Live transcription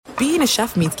being a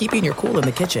chef means keeping your cool in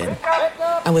the kitchen.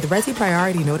 And with Resi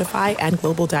Priority Notify and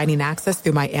Global Dining Access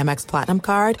through my Amex Platinum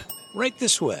card, right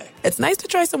this way. It's nice to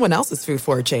try someone else's food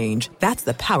for a change. That's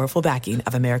the powerful backing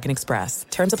of American Express.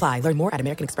 Terms apply. Learn more at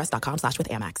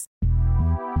americanexpress.com/withAmex.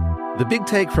 The Big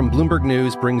Take from Bloomberg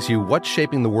News brings you what's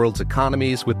shaping the world's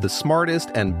economies with the smartest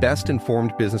and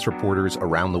best-informed business reporters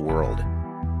around the world.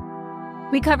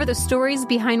 We cover the stories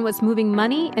behind what's moving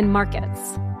money and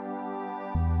markets,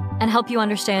 and help you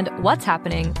understand what's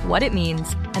happening, what it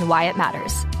means, and why it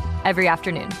matters every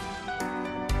afternoon.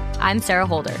 I'm Sarah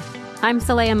Holder. I'm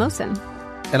Saleha Mohsin.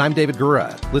 And I'm David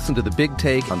Gura. Listen to The Big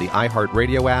Take on the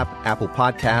iHeartRadio app, Apple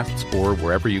Podcasts, or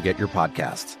wherever you get your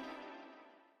podcasts.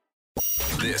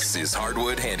 This is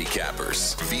Hardwood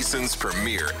Handicappers, VSiN's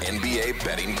premier NBA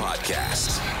betting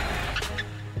podcast.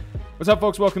 What's up,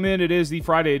 folks? Welcome in. It is the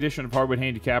Friday edition of Hardwood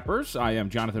Handicappers. I am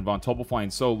Jonathan Von Tobel,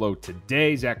 flying solo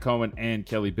today. Zach Cohen and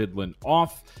Kelly Bidlin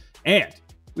off. And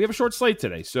we have a short slate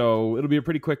today, so it'll be a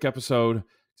pretty quick episode. I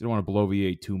don't want to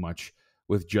bloviate too much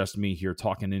with just me here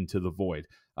talking into the void.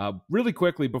 Really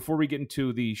quickly, before we get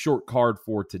into the short card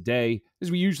for today, as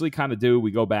we usually kind of do,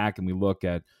 we go back and we look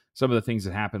at some of the things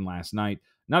that happened last night.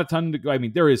 Not a ton to go. I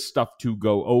mean, there is stuff to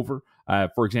go over.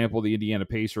 For example, the Indiana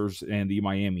Pacers and the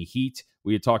Miami Heat.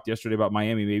 We had talked yesterday about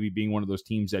Miami maybe being one of those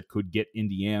teams that could get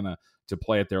Indiana to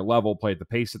play at their level, play at the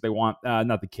pace that they want.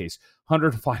 Not the case.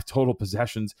 105 total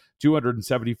possessions,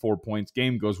 274 points.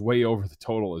 Game goes way over the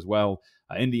total as well.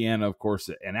 Indiana, of course,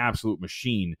 an absolute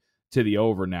machine to the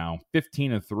over now.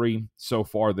 15-3 so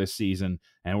far this season,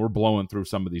 and we're blowing through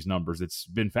some of these numbers. It's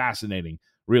been fascinating,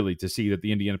 really, to see that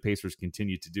the Indiana Pacers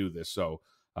continue to do this. So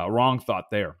wrong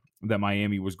thought there that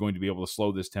Miami was going to be able to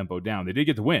slow this tempo down. They did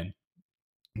get the win.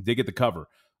 They did get the cover,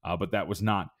 but that was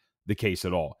not the case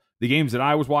at all. The games that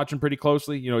I was watching pretty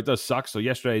closely, it does suck. So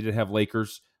yesterday I did have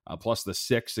Lakers plus the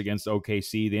 6 against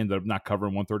OKC. They ended up not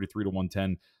covering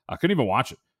 133-110. I couldn't even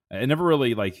watch it. It never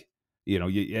really,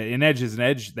 an edge is an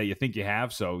edge that you think you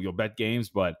have, so you'll bet games,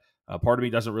 but part of me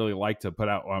doesn't really like to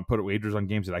put wagers on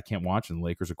games that I can't watch, and the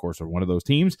Lakers, of course, are one of those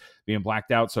teams being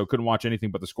blacked out, so couldn't watch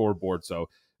anything but the scoreboard. So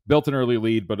built an early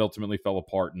lead, but ultimately fell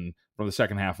apart, and from the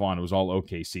second half on, it was all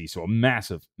OKC. So a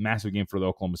massive, massive game for the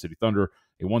Oklahoma City Thunder,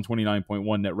 a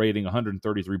 129.1 net rating,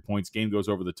 133 points. Game goes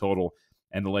over the total,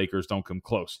 and the Lakers don't come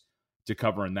close to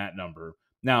covering that number.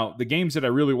 Now, the games that I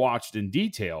really watched in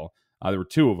detail, there were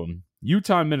 2 of them.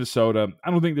 Utah and Minnesota,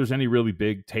 I don't think there's any really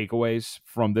big takeaways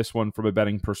from this one from a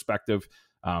betting perspective.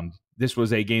 This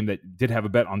was a game that did have a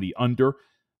bet on the under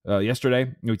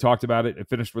yesterday. We talked about it. It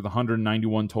finished with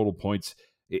 191 total points.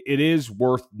 It is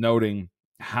worth noting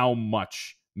how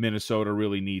much Minnesota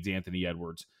really needs Anthony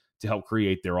Edwards to help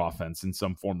create their offense in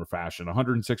some form or fashion.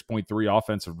 106.3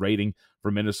 offensive rating for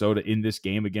Minnesota in this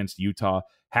game against Utah.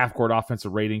 Half-court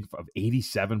offensive rating of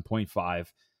 87.5.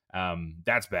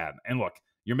 That's bad. And look,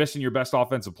 you're missing your best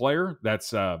offensive player.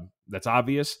 That's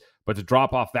obvious. But to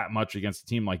drop off that much against a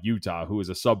team like Utah, who is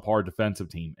a subpar defensive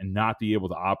team, and not be able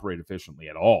to operate efficiently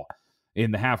at all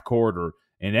in the half court or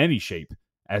in any shape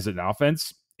as an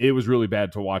offense, it was really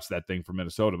bad to watch that thing for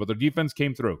Minnesota. But their defense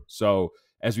came through. So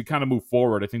as we kind of move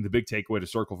forward, I think the big takeaway to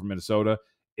circle for Minnesota,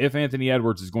 if Anthony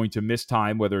Edwards is going to miss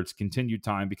time, whether it's continued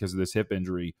time because of this hip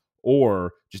injury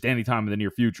or just any time in the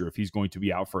near future, if he's going to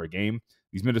be out for a game,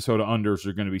 these Minnesota unders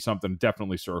are going to be something to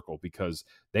definitely circle because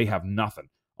they have nothing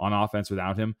on offense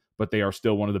without him, but they are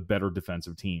still one of the better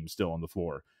defensive teams still on the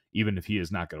floor, even if he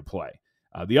is not going to play.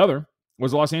 The other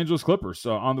was the Los Angeles Clippers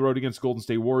on the road against Golden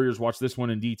State Warriors. Watch this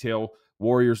one in detail.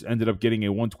 Warriors ended up getting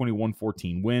a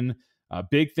 121-14 win.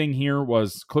 Big thing here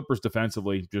was Clippers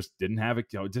defensively just didn't have it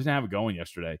going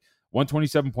yesterday.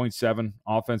 127.7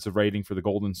 offensive rating for the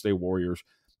Golden State Warriors.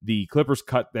 The Clippers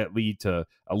cut that lead to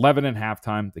 11 at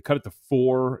halftime. They cut it to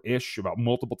 4-ish about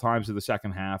multiple times in the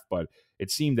second half, but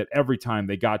it seemed that every time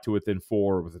they got to within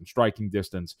 4, within striking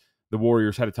distance, the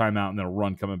Warriors had a timeout and then a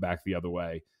run coming back the other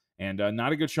way. And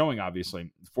not a good showing,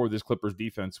 obviously, for this Clippers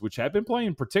defense, which had been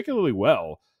playing particularly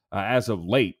well as of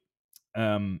late.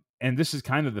 And this is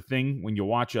kind of the thing when you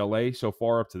watch LA so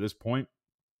far up to this point,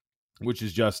 which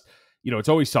is just, it's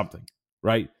always something,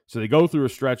 right? So they go through a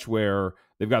stretch where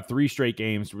they've got 3 straight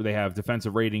games where they have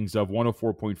defensive ratings of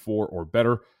 104.4 or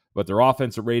better, but their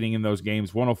offensive rating in those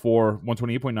games, 104,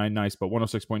 128.9, nice, but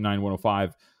 106.9,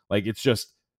 105. Like, it's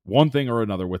just one thing or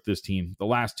another with this team. The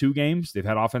last 2 games, they've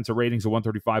had offensive ratings of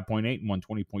 135.8 and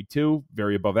 120.2,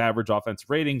 very above average offensive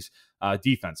ratings.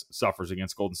 Defense suffers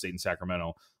against Golden State and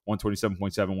Sacramento, 127.7,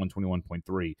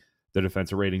 121.3, the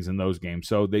defensive ratings in those games.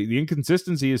 So the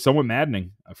inconsistency is somewhat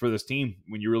maddening for this team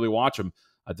when you really watch them.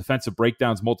 Defensive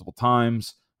breakdowns multiple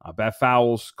times, bad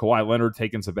fouls, Kawhi Leonard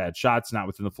taking some bad shots, not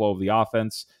within the flow of the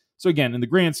offense. So again, in the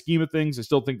grand scheme of things, I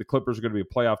still think the Clippers are going to be a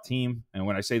playoff team. And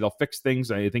when I say they'll fix things,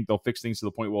 I think they'll fix things to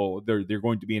the point, well, they're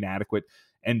going to be an adequate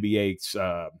NBA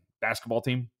basketball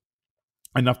team,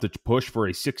 enough to push for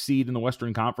a 6th seed in the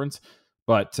Western Conference.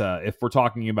 But if we're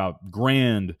talking about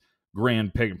grand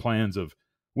plans of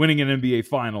winning an NBA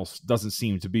Finals, doesn't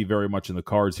seem to be very much in the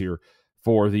cards here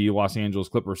for the Los Angeles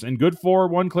Clippers. And good for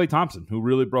one Klay Thompson, who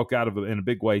really broke out in a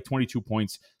big way. 22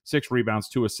 points, 6 rebounds,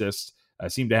 2 assists.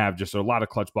 Seemed to have just a lot of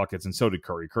clutch buckets, and so did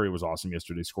Curry. Curry was awesome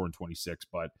yesterday, scoring 26.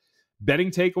 But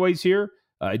betting takeaways here,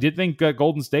 I did think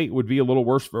Golden State would be a little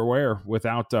worse for wear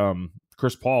without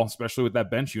Chris Paul, especially with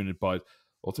that bench unit, but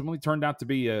ultimately turned out to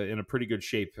be in a pretty good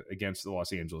shape against the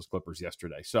Los Angeles Clippers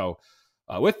yesterday. So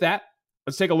with that,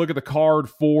 let's take a look at the card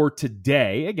for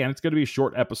today. Again, it's going to be a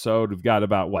short episode. We've got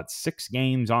about, 6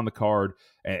 games on the card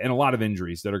and a lot of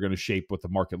injuries that are going to shape what the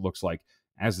market looks like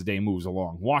as the day moves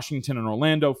along. Washington and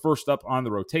Orlando first up on the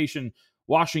rotation.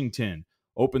 Washington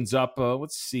opens up,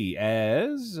 as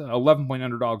 11-point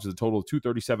underdogs with a total of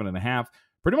 237.5.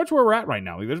 Pretty much where we're at right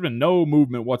now. There's been no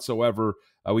movement whatsoever.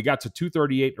 We got to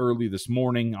 238 early this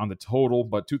morning on the total,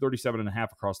 but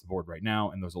 237.5 across the board right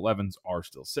now, and those 11s are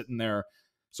still sitting there.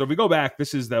 So if we go back,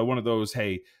 this is one of those,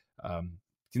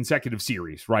 consecutive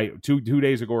series, right? Two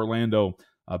days ago, Orlando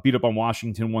beat up on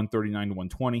Washington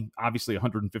 139-120. Obviously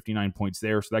 159 points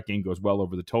there, so that game goes well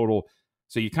over the total.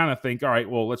 So you kind of think, all right,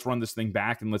 well, let's run this thing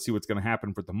back and let's see what's going to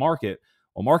happen for the market.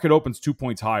 Well, market opens 2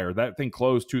 points higher. That thing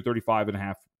closed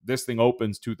 235.5. This thing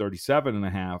opens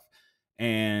 237.5.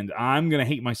 And I'm going to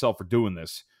hate myself for doing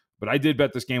this, but I did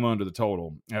bet this game under the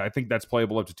total. I think that's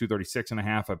playable up to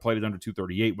 236.5. I played it under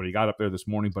 238 when he got up there this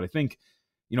morning. But I think,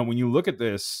 when you look at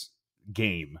this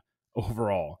game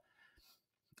overall,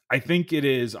 I think it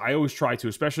is, I always try to,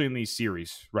 especially in these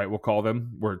series, right, we'll call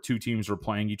them, where 2 teams are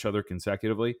playing each other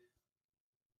consecutively.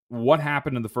 What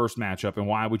happened in the first matchup and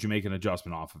why would you make an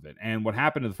adjustment off of it? And what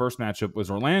happened in the first matchup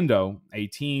was Orlando, a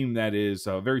team that is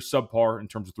very subpar in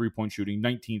terms of 3-point shooting,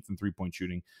 19th in 3-point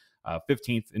shooting,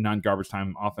 15th in non-garbage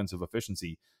time offensive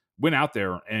efficiency, went out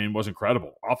there and was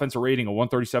incredible. Offensive rating of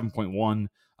 137.1,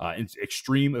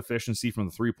 extreme efficiency from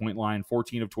the 3-point line,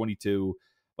 14 of 22.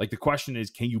 Like, the question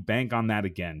is, can you bank on that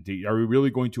again? Are we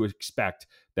really going to expect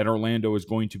that Orlando is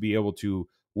going to be able to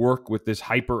work with this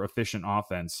hyper-efficient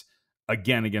offense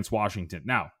again against Washington?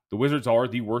 Now, the Wizards are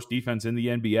the worst defense in the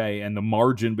NBA, and the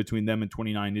margin between them and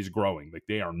 29 is growing. Like,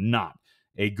 they are not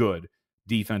a good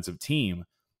defensive team.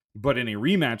 But in a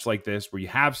rematch like this, where you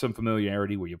have some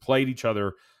familiarity, where you played each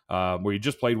other, where you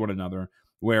just played one another,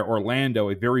 where Orlando,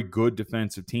 a very good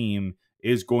defensive team,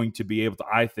 is going to be able to,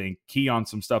 I think, key on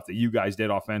some stuff that you guys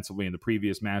did offensively in the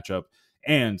previous matchup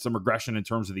and some regression in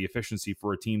terms of the efficiency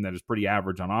for a team that is pretty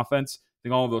average on offense. I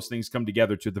think all of those things come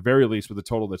together to, at the very least, with a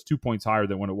total that's 2 points higher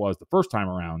than when it was the first time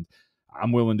around.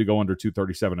 I'm willing to go under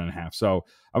 237.5. So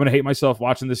I'm going to hate myself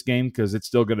watching this game because it's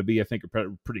still going to be, I think, a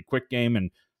pretty quick game. And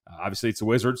obviously it's the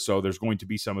Wizards, so there's going to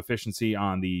be some efficiency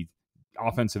on the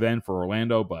offensive end for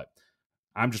Orlando, but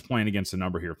I'm just playing against the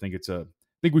number here. I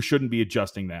think we shouldn't be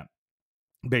adjusting that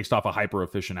based off a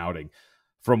hyper-efficient outing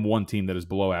from one team that is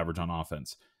below average on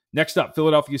offense. Next up,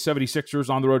 Philadelphia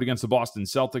 76ers on the road against the Boston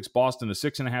Celtics. Boston, a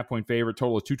 6.5-point favorite,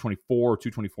 total of 224,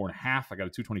 224.5. I got a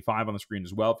 225 on the screen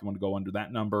as well if you want to go under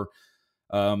that number.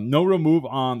 No real move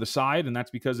on the side, and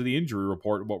that's because of the injury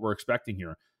report, what we're expecting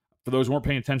here. For those who weren't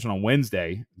paying attention on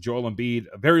Wednesday, Joel Embiid,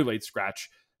 a very late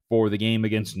scratch for the game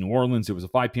against New Orleans. It was a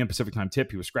 5 p.m. Pacific time tip.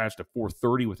 He was scratched at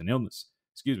 4:30 with an illness.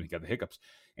 Got the hiccups.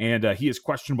 And he is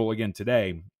questionable again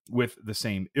today with the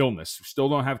same illness. Still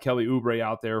don't have Kelly Oubre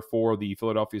out there for the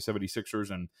Philadelphia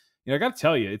 76ers. And I got to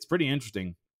tell you, it's pretty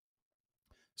interesting.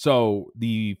 So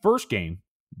the first game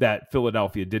that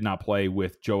Philadelphia did not play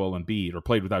with Joel Embiid, or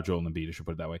played without Joel Embiid, I should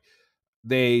put it that way,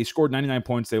 they scored 99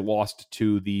 points. They lost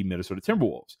to the Minnesota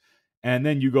Timberwolves. And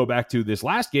then you go back to this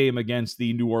last game against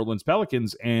the New Orleans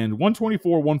Pelicans, and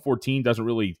 124-114 doesn't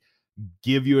really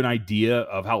give you an idea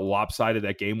of how lopsided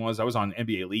that game was. I was on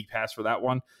NBA League Pass for that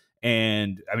one.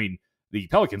 And, I mean, the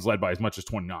Pelicans led by as much as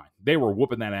 29. They were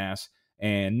whooping that ass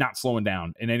and not slowing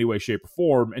down in any way, shape, or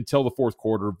form until the fourth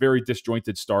quarter. Very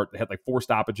disjointed start. They had like 4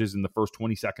 stoppages in the first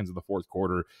 20 seconds of the fourth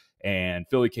quarter. And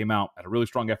Philly came out at a really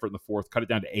strong effort in the fourth, cut it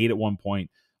down to 8 at one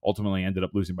point, ultimately ended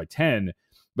up losing by 10.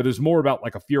 But it was more about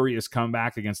like a furious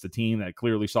comeback against a team that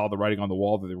clearly saw the writing on the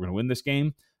wall that they were going to win this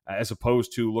game, as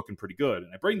opposed to looking pretty good.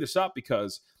 And I bring this up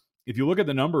because if you look at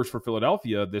the numbers for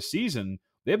Philadelphia this season,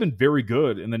 they've been very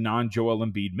good in the non-Joel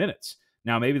Embiid minutes.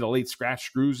 Now, maybe the late scratch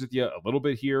screws with you a little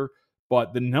bit here,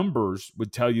 but the numbers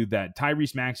would tell you that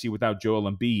Tyrese Maxey without Joel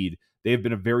Embiid, they have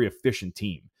been a very efficient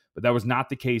team. But that was not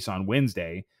the case on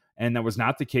Wednesday, and that was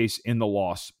not the case in the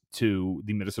loss to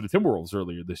the Minnesota Timberwolves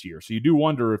earlier this year. So you do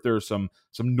wonder if there's some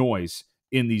noise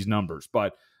in these numbers.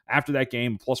 But after that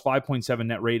game, plus 5.7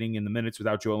 net rating in the minutes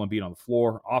without Joel Embiid on the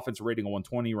floor. Offensive rating of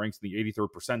 120, ranks in the 83rd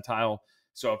percentile.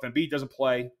 So if Embiid doesn't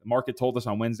play, the market told us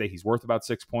on Wednesday he's worth about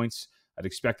 6 points. I'd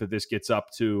expect that this gets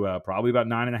up to probably about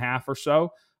 9.5 or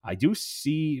so. I do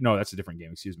see – no, that's a different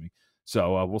game, excuse me.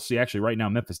 So we'll see. Actually, right now,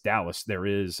 Memphis-Dallas, there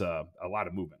is a lot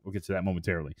of movement. We'll get to that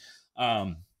momentarily.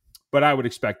 But I would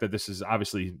expect that this is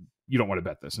obviously – you don't want to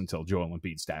bet this until Joel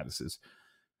Embiid's status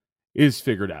is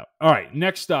figured out. All right,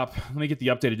 next up, let me get the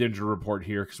updated injury report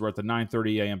here because we're at the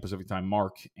 9:30 a.m. Pacific time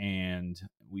mark, and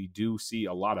we do see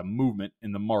a lot of movement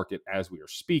in the market as we are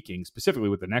speaking, specifically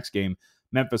with the next game,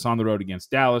 Memphis on the road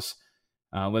against Dallas.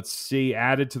 Let's see,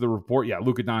 added to the report,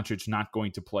 Luka Doncic not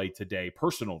going to play today,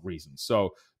 personal reasons.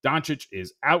 So Doncic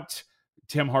is out.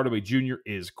 Tim Hardaway Jr.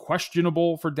 is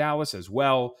questionable for Dallas as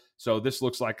well. So this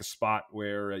looks like a spot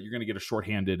where you're going to get a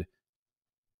shorthanded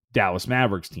Dallas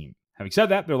Mavericks team. Having said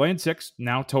that, they're laying 6,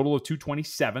 now total of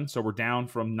 227, so we're down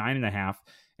from 9.5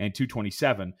 and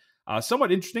 227.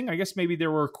 Somewhat interesting, I guess maybe there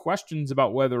were questions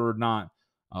about whether or not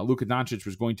Luka Doncic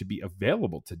was going to be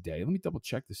available today. Let me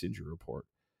double-check this injury report.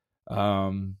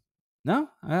 No,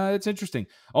 it's interesting.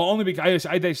 Only because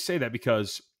I say that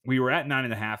because we were at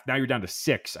 9.5, now you're down to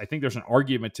 6. I think there's an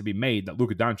argument to be made that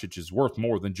Luka Doncic is worth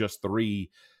more than just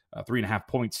 3.5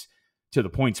 points to the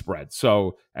point spread.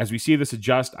 So as we see this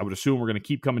adjust, I would assume we're going to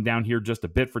keep coming down here just a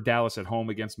bit for Dallas at home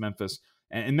against Memphis.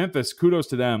 And Memphis, kudos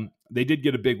to them. They did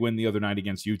get a big win the other night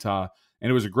against Utah. And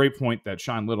it was a great point that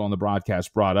Sean Little on the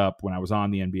broadcast brought up when I was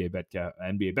on the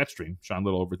NBA Bet stream. Sean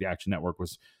Little over at the Action Network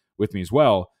was with me as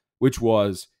well, which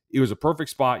was it was a perfect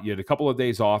spot. You had a couple of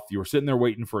days off. You were sitting there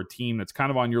waiting for a team that's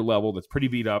kind of on your level, that's pretty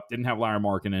beat up, didn't have Larry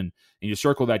Markkinen, and you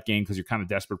circle that game because you're kind of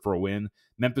desperate for a win.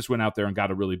 Memphis went out there and got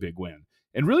a really big win.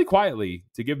 And really quietly,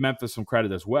 to give Memphis some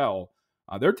credit as well,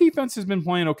 their defense has been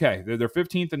playing okay. They're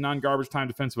 15th in non-garbage time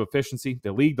defensive efficiency. They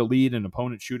lead the lead in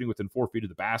opponent shooting within 4 feet of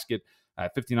the basket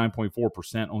at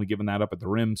 59.4%, only giving that up at the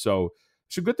rim. So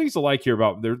some good things to like here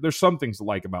about there's some things to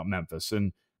like about Memphis.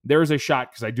 And there's a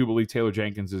shot, because I do believe Taylor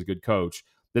Jenkins is a good coach,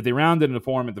 that they rounded into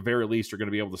form at the very least are going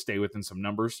to be able to stay within some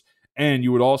numbers. And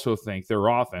you would also think their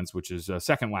offense, which is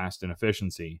second last in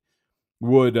efficiency,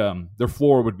 would their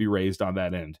floor would be raised on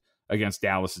that end against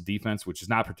Dallas' defense, which is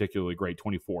not particularly great,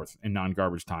 24th in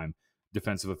non-garbage time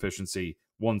defensive efficiency,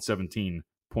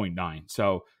 117.9.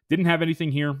 So didn't have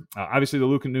anything here. Obviously, the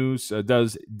Luka news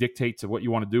does dictate to what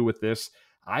you want to do with this.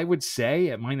 I would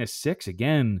say at -6,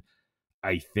 again,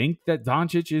 I think that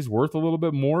Doncic is worth a little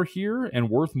bit more here and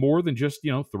worth more than just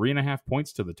 3.5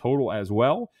 points to the total as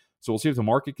well. So we'll see if the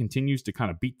market continues to kind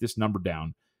of beat this number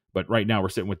down. But right now we're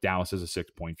sitting with Dallas as a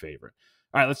 6-point favorite.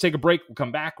 All right, let's take a break. We'll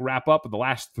come back, wrap up with the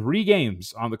last 3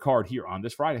 games on the card here on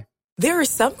this Friday. There are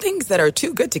some things that are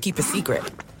too good to keep a secret.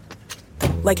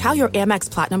 Like how your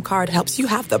Amex Platinum card helps you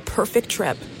have the perfect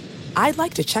trip. I'd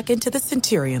like to check into the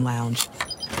Centurion Lounge.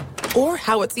 Or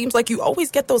how it seems like you always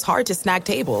get those hard-to-snag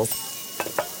tables.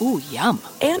 Ooh, yum.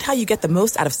 And how you get the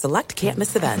most out of select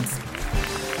can't-miss events.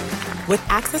 With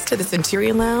access to the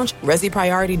Centurion Lounge, Resi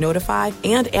Priority Notify,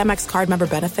 and Amex card member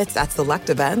benefits at select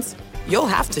events, you'll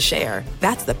have to share.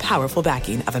 That's the powerful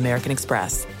backing of American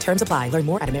Express. Terms apply. Learn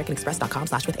more at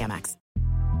americanexpress.com/withAmex.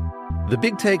 The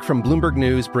Big Take from Bloomberg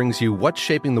News brings you what's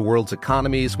shaping the world's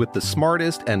economies with the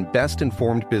smartest and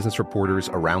best-informed business reporters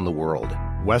around the world.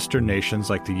 Western nations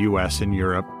like the U.S. and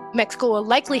Europe. Mexico will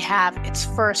likely have its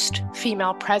first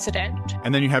female president.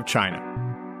 And then you have China.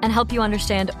 And help you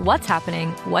understand what's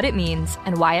happening, what it means,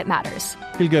 and why it matters.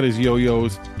 He'll get his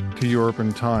yo-yos to Europe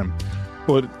in time.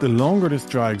 But the longer this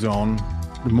drags on,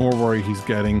 the more worry he's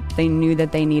getting. They knew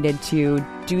that they needed to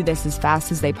do this as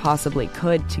fast as they possibly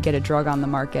could to get a drug on the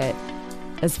market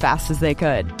as fast as they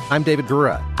could. I'm David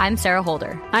Gura. I'm Sarah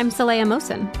Holder. I'm Saleha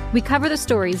Mohsen. We cover the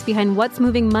stories behind what's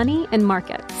moving money and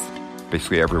markets.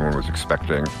 Basically, everyone was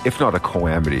expecting, if not a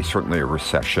calamity, certainly a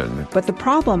recession. But the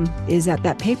problem is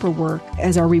that paperwork,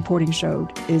 as our reporting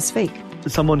showed, is fake.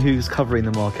 As someone who's covering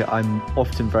the market, I'm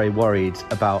often very worried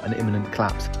about an imminent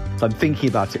collapse. So I'm thinking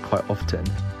about it quite often.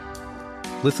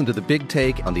 Listen to The Big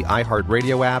Take on the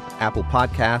iHeartRadio app, Apple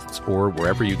Podcasts, or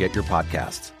wherever you get your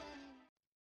podcasts.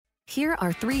 Here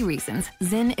are 3 reasons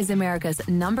Zyn is America's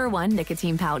 #1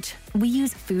 nicotine pouch. We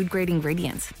use food-grade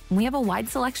ingredients. We have a wide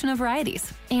selection of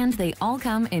varieties. And they all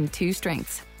come in 2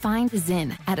 strengths. Find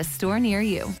Zyn at a store near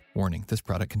you. Warning, this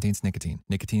product contains nicotine.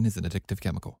 Nicotine is an addictive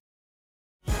chemical.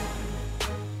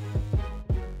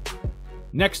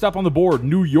 Next up on the board,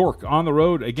 New York on the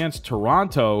road against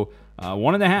Toronto.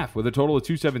 1.5 with a total of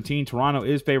 217. Toronto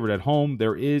is favored at home.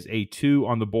 There is a 2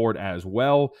 on the board as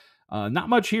well. not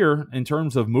much here in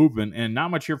terms of movement, and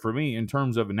not much here for me in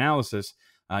terms of analysis.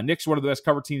 Knicks, one of the best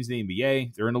cover teams in the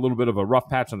NBA. They're in a little bit of a rough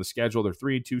patch on the schedule. They're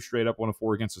 3-2 straight up,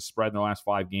 1-4 against the spread in their last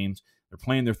 5 games. They're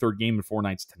playing their third game in 4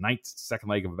 nights tonight. It's the second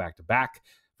leg of a back-to-back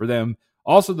for them.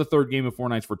 Also, the third game in 4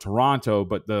 nights for Toronto,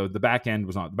 but the back end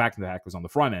was on the back of the hack was on the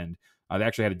front end. They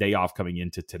actually had a day off coming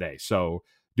into today. So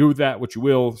do with that what you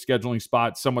will. Scheduling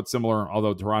spot somewhat similar,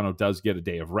 although Toronto does get a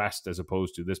day of rest as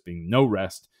opposed to this being no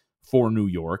rest for New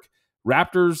York.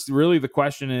 Raptors, really the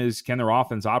question is, can their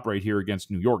offense operate here against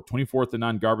New York? 24th in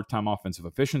non-garbage time offensive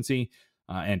efficiency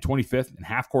and 25th in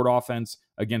half-court offense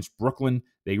against Brooklyn.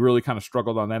 They really kind of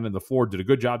struggled on that end of the floor, did a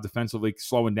good job defensively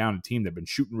slowing down a team that had been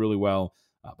shooting really well,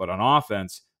 but on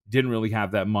offense, didn't really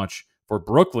have that much for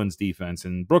Brooklyn's defense,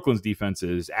 and Brooklyn's defense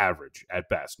is average at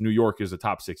best. New York is a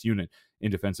top 6 unit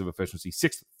in defensive efficiency,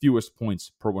 6th fewest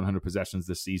points per 100 possessions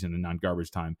this season in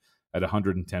non-garbage time at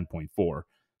 110.4.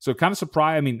 So kind of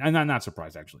surprised. I mean, not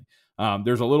surprised actually.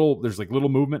 There's little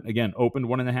movement. Again, opened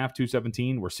 1.5,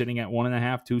 217. We're sitting at 1.5,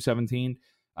 217.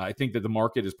 I think that the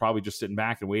market is probably just sitting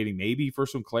back and waiting, maybe for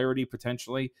some clarity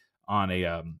potentially on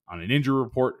an injury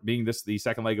report. Being this the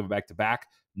second leg of a back-to-back,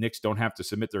 Knicks don't have to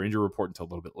submit their injury report until a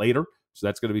little bit later, so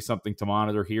that's going to be something to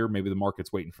monitor here. Maybe the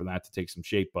market's waiting for that to take some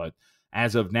shape, but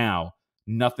as of now,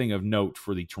 nothing of note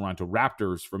for the Toronto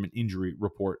Raptors from an injury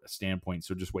report standpoint.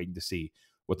 So just waiting to see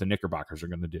what the Knickerbockers are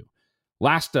going to do.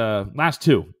 Last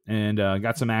two, and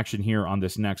got some action here on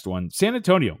this next one. San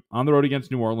Antonio on the road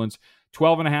against New Orleans,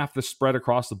 12.5 the spread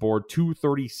across the board,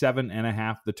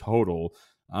 237.5 the total.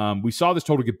 We saw this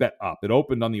total get bet up. It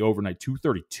opened on the overnight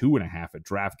 232.5 at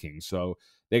DraftKings, so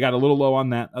they got a little low on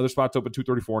that. Other spots open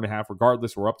 234.5.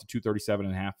 Regardless, we're up to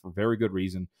 237.5 for very good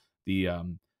reason. The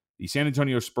San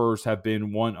Antonio Spurs have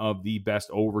been one of the best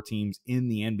over teams in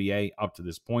the NBA up to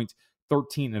this point.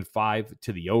 13-5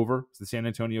 to the over. The San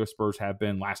Antonio Spurs have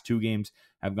been. Last 2 games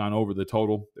have gone over the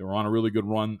total. They were on a really good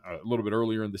run a little bit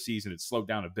earlier in the season. It slowed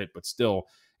down a bit, but still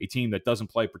a team that doesn't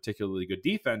play particularly good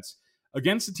defense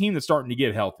against a team that's starting to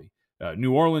get healthy.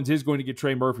 New Orleans is going to get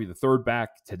Trey Murphy III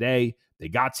back today. They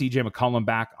got CJ McCollum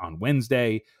back on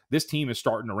Wednesday. This team is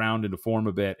starting to round into form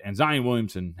a bit, and Zion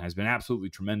Williamson has been absolutely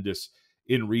tremendous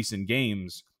in recent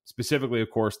games, specifically,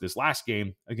 of course, this last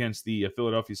game against the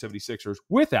Philadelphia 76ers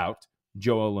without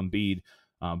Joel Embiid,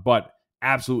 but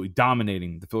absolutely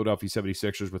dominating the Philadelphia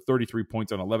 76ers with 33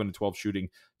 points on 11-12 shooting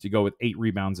to go with 8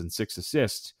 rebounds and 6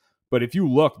 assists. But if you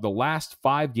look, the last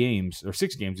 6 games,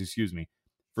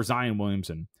 for Zion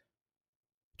Williamson,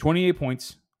 28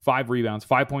 points, 5 rebounds,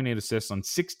 5.8 assists on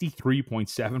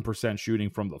 63.7% shooting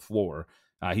from the floor.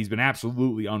 He's been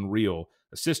absolutely unreal.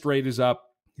 Assist rate is up.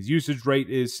 His usage rate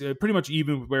is pretty much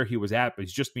even with where he was at, but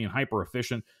he's just being hyper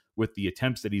efficient with the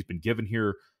attempts that he's been given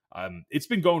here. It's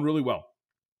been going really well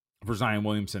for Zion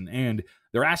Williamson, and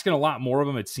they're asking a lot more of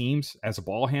him, it seems, as a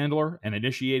ball handler and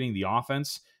initiating the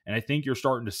offense. And I think you're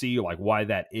starting to see why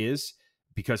that is,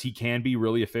 because he can be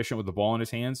really efficient with the ball in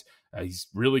his hands. He's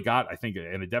really got, I think,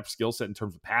 an adept skill set in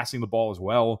terms of passing the ball as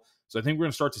well. So I think we're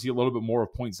going to start to see a little bit more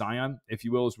of Point Zion, if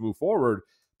you will, as we move forward.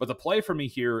 But the play for me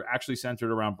here actually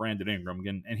centered around Brandon Ingram.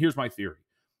 And here's my theory.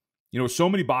 So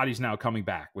many bodies now coming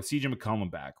back, with CJ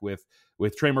McCollum back, with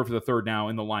Trey Murphy III now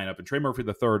in the lineup. And Trey Murphy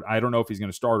III, I don't know if he's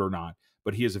going to start or not,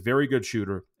 but he is a very good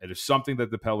shooter. It is something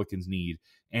that the Pelicans need.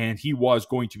 And he was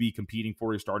going to be competing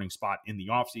for his starting spot in the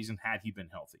offseason had he been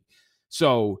healthy.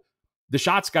 So the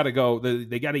shots got to go.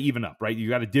 They got to even up, right? You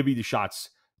got to divvy the shots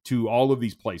to all of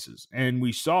these places. And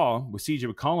we saw with CJ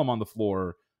McCollum on the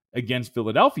floor against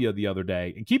Philadelphia the other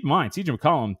day. And keep in mind, CJ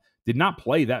McCollum did not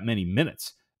play that many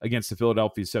minutes against the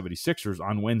Philadelphia 76ers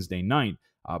on Wednesday night.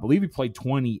 I believe he played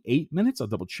 28 minutes. I'll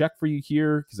double check for you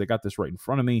here because I got this right in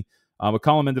front of me.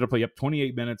 McCollum ended up playing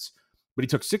 28 minutes, but he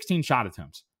took 16 shot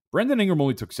attempts. Brandon Ingram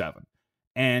only took 7.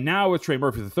 And now with Trey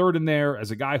Murphy III in there,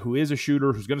 as a guy who is a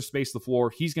shooter, who's going to space the floor,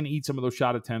 he's going to eat some of those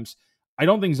shot attempts. I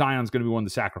don't think Zion's going to be one to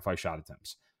sacrifice shot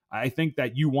attempts. I think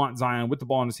that you want Zion with the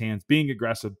ball in his hands, being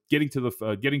aggressive, getting to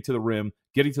the rim,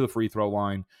 getting to the free throw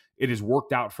line. It has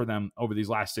worked out for them over these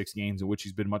last 6 games in which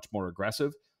he's been much more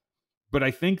aggressive. But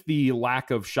I think the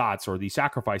lack of shots or the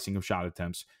sacrificing of shot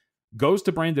attempts goes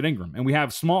to Brandon Ingram. And we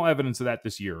have small evidence of that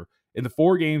this year. In the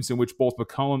 4 games in which both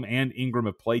McCollum and Ingram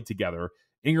have played together,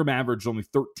 Ingram averaged only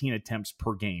 13 attempts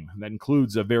per game. That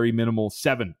includes a very minimal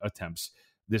 7 attempts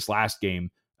this last game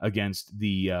against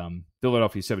the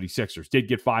Philadelphia 76ers. Did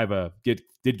get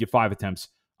 5 attempts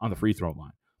on the free throw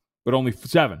line, but only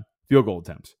 7 field goal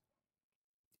attempts.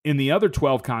 In the other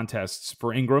 12 contests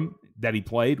for Ingram that he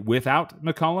played without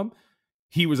McCollum,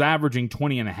 he was averaging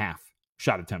 20.5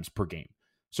 shot attempts per game.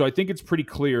 So I think it's pretty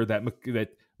clear that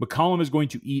McCollum is going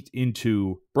to eat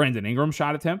into Brandon Ingram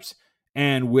shot attempts.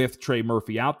 And with Trey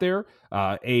Murphy out there,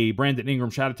 a Brandon Ingram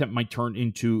shot attempt might turn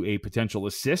into a potential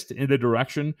assist in the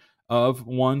direction of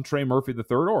one Trey Murphy III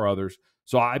or others.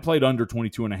 So I played under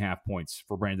 22.5 points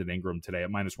for Brandon Ingram today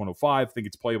at minus 105. I think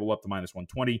it's playable up to minus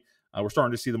 120. We're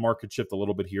starting to see the market shift a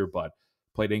little bit here, but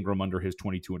played Ingram under his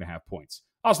 22.5 points.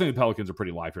 I also think the Pelicans are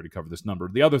pretty live here to cover this number.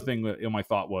 The other thing that my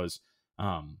thought was,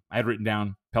 I had written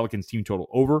down Pelicans team total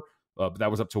over, but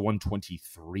that was up to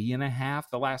 123.5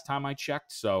 the last time I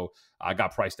checked. So I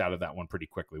got priced out of that one pretty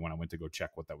quickly when I went to go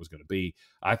check what that was going to be.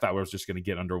 I thought I was just going to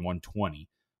get under 120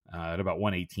 at about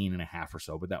 118.5 or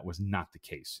so, but that was not the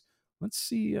case. Let's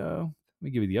see. Let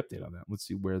me give you the update on that. Let's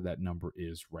see where that number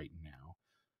is right now.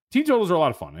 Team totals are a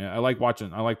lot of fun. I like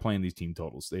playing these team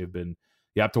totals. They have been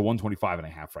up to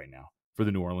 125.5 right now for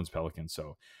the New Orleans Pelicans.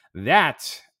 So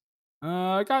that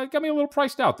got me a little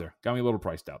priced out there.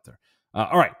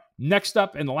 All right. Next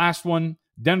up, and the last one,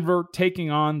 Denver taking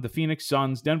on the Phoenix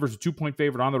Suns. Denver's a 2-point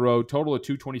favorite on the road, total of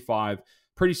 225.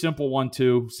 Pretty simple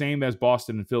 1-2, same as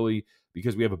Boston and Philly,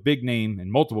 because we have a big name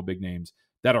and multiple big names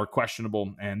that are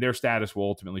questionable, and their status will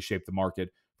ultimately shape the market.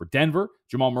 For Denver,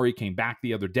 Jamal Murray came back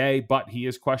the other day, but he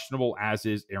is questionable, as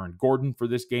is Aaron Gordon for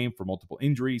this game for multiple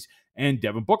injuries, and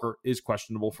Devin Booker is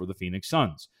questionable for the Phoenix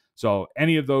Suns. So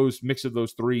any of those, mix of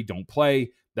those three, don't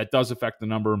play. That does affect the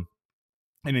number.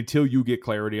 And until you get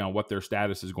clarity on what their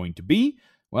status is going to be,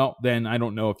 well, then I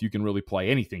don't know if you can really play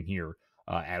anything here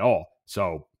at all.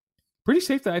 So pretty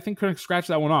safe that I think could scratch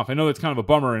that one off. I know that's kind of a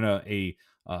bummer in a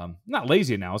not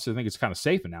lazy analysis. I think it's kind of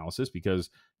safe analysis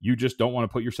because you just don't want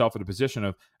to put yourself in a position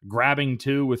of grabbing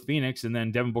 2 with Phoenix and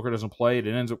then Devin Booker doesn't play. It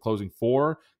ends up closing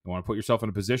 4. You want to put yourself in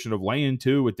a position of laying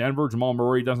 2 with Denver. Jamal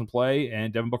Murray doesn't play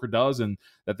and Devin Booker does, and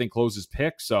that thing closes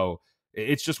pick. So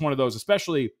it's just one of those,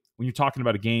 especially when you're talking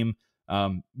about a game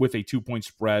with a 2-point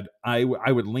spread. I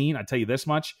would lean, I'd tell you this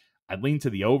much, I'd lean to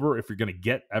the over if you're going to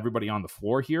get everybody on the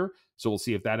floor here. So we'll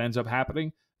see if that ends up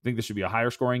happening. I think this should be a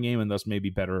higher scoring game and thus maybe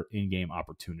better in-game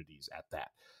opportunities at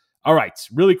that. All right,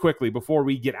 really quickly, before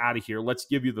we get out of here, let's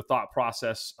give you the thought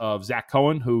process of Zach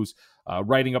Cohen, who's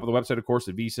writing up on the website, of course,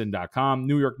 at vsin.com.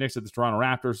 New York Knicks at the Toronto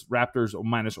Raptors. Raptors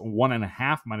minus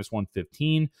 1.5, minus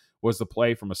 115 was the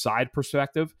play from a side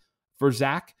perspective for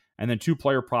Zach. And then 2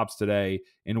 player props today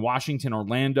in Washington,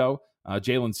 Orlando.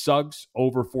 Jalen Suggs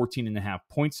over 14.5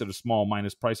 points at a small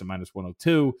minus price at minus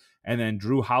 102. And then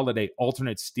Drew Holiday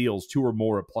alternate steals 2 or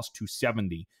more at plus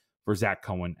 270 for Zach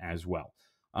Cohen as well.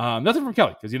 Nothing from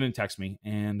Kelly because he didn't text me,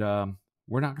 and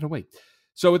we're not going to wait.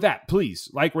 So with that, please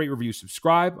like, rate, review,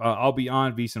 subscribe. I'll be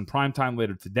on VSiN Primetime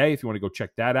later today if you want to go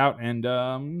check that out. And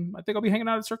I think I'll be hanging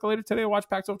out at Circa later today to watch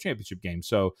Pac-12 Championship games.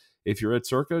 So if you're at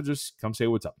Circa, just come say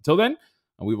what's up. Until then,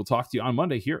 we will talk to you on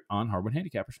Monday here on Hardwood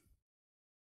Handicappers.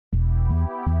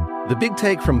 The Big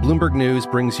Take from Bloomberg News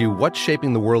brings you what's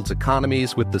shaping the world's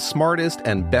economies with the smartest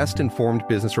and best-informed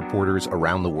business reporters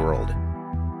around the world.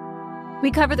 We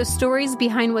cover the stories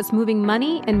behind what's moving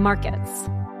money and markets,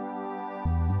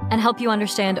 and help you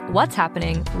understand what's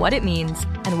happening, what it means,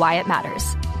 and why it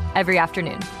matters every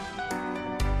afternoon.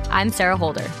 I'm Sarah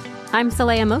Holder. I'm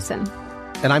Saleha Mohsin.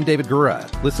 And I'm David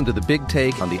Gura. Listen to The Big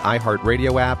Take on the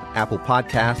iHeartRadio app, Apple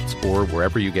Podcasts, or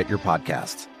wherever you get your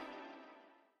podcasts.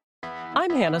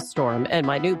 I'm Hannah Storm, and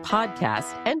my new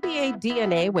podcast, NBA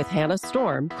DNA with Hannah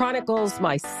Storm, chronicles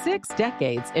my 6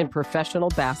 decades in professional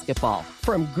basketball.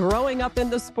 From growing up in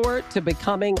the sport to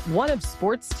becoming one of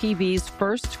sports TV's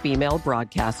first female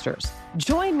broadcasters.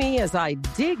 Join me as I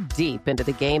dig deep into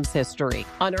the game's history,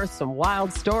 unearth some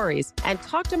wild stories, and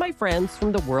talk to my friends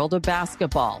from the world of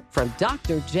basketball, from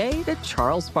Dr. J to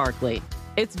Charles Barkley.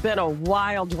 It's been a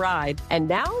wild ride, and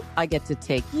now I get to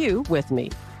take you with me.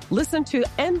 Listen to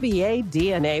NBA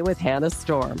DNA with Hannah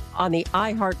Storm on the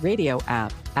iHeartRadio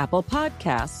app, Apple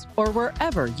Podcasts, or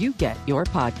wherever you get your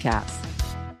podcasts.